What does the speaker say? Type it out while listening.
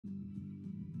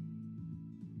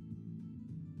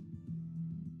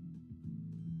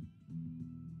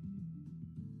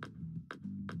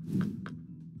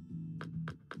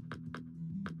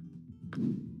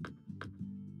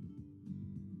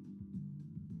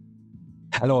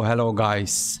Hello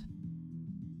guys,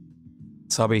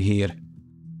 Sabi here.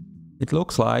 It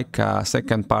looks like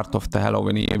second part of the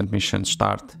Halloween event mission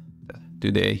start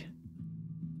today,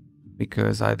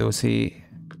 because I do see,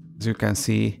 as you can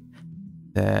see,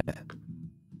 the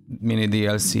mini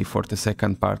DLC for the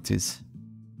second part is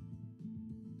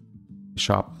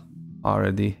shop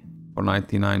already for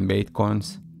 99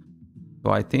 Bitcoins,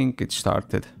 so I think it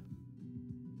started.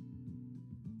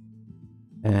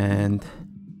 And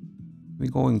we're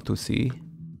going to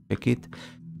check it,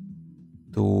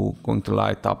 going to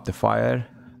light up the fire,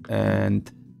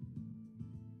 and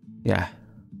yeah,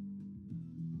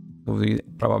 so we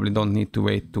probably don't need to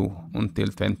wait until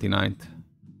 29th,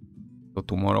 so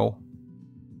tomorrow.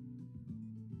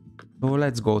 So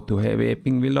let's go to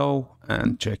vaping below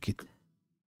and check it.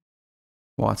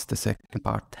 What's the second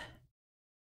part?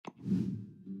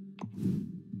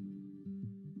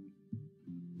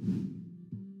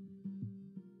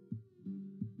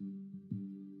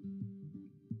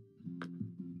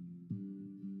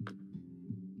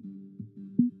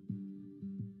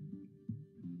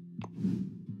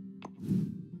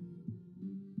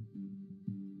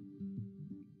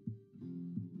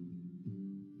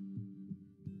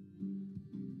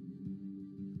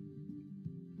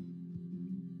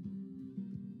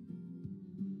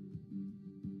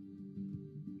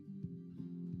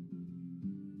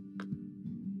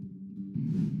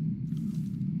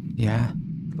 Yeah,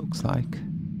 looks like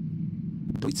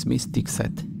it's Mystic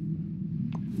set.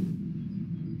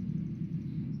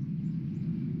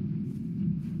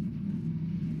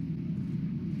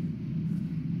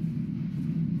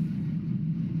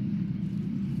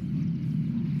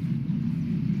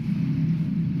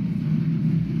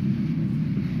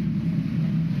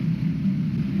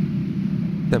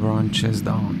 The branches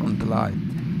down on the light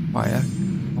fire.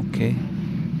 Okay.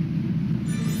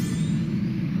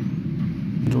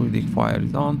 Druidic fire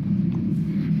is on.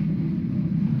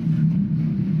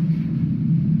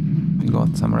 We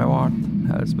got some reward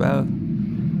as well.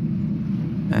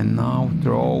 And now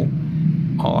throw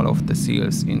all of the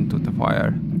seals into the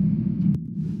fire.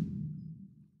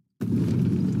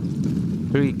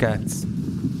 3 cats.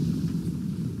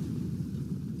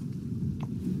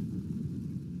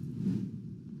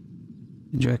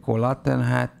 Jack-o'-lantern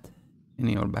hat in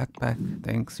your backpack,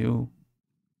 thanks you.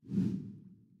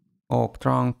 Oak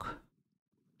trunk.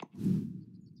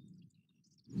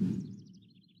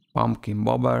 Pumpkin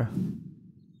bobber.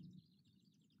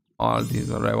 All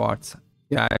these are rewards.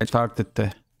 Yeah, I started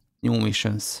the new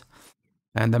missions.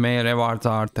 And the main rewards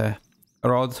are the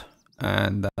rod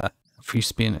and fish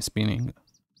spinning,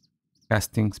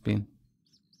 casting spinning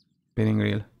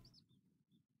reel.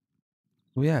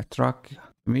 So yeah, truck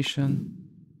mission.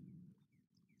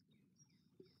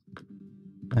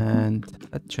 And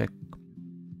let's check.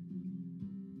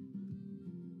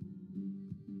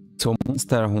 So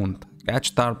monster hunt,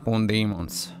 catch tarpon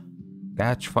demons,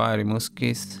 catch fiery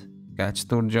muskies, catch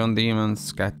sturgeon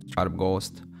demons, catch sharp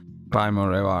ghost, primal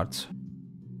rewards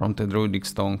from the druidic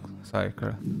stone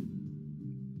cycle.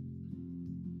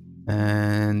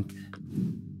 And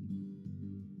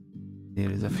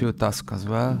there is a few tasks as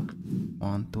well.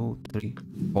 1, 2, 3,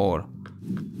 4.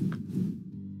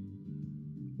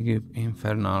 Give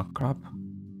infernal crab,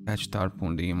 catch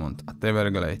tarpon demon at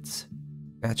Everglades,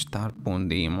 catch tarpon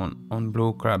demon on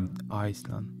Blue Crab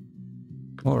Island.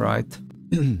 Alright.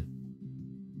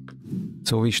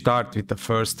 So we start with the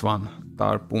first one,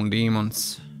 tarpon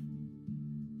demons.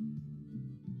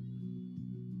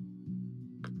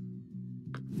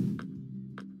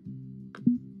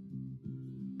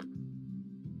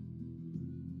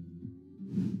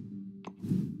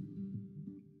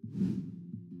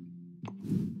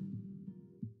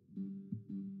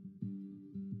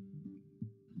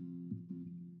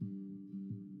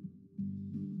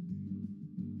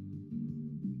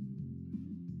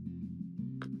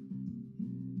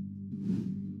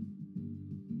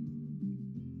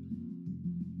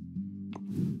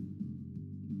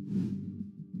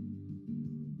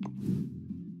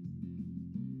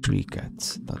 Three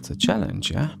cats. That's a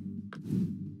challenge, yeah?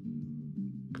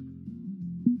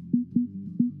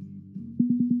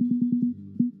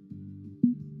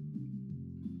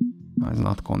 I'll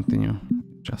not continue.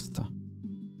 Just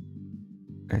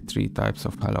get 3 types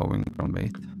of Halloween from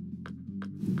bait.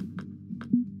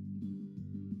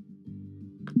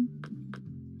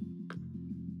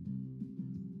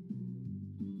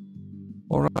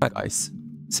 Alright guys,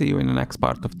 see you in the next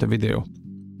part of the video.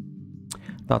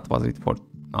 That was it for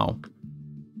now.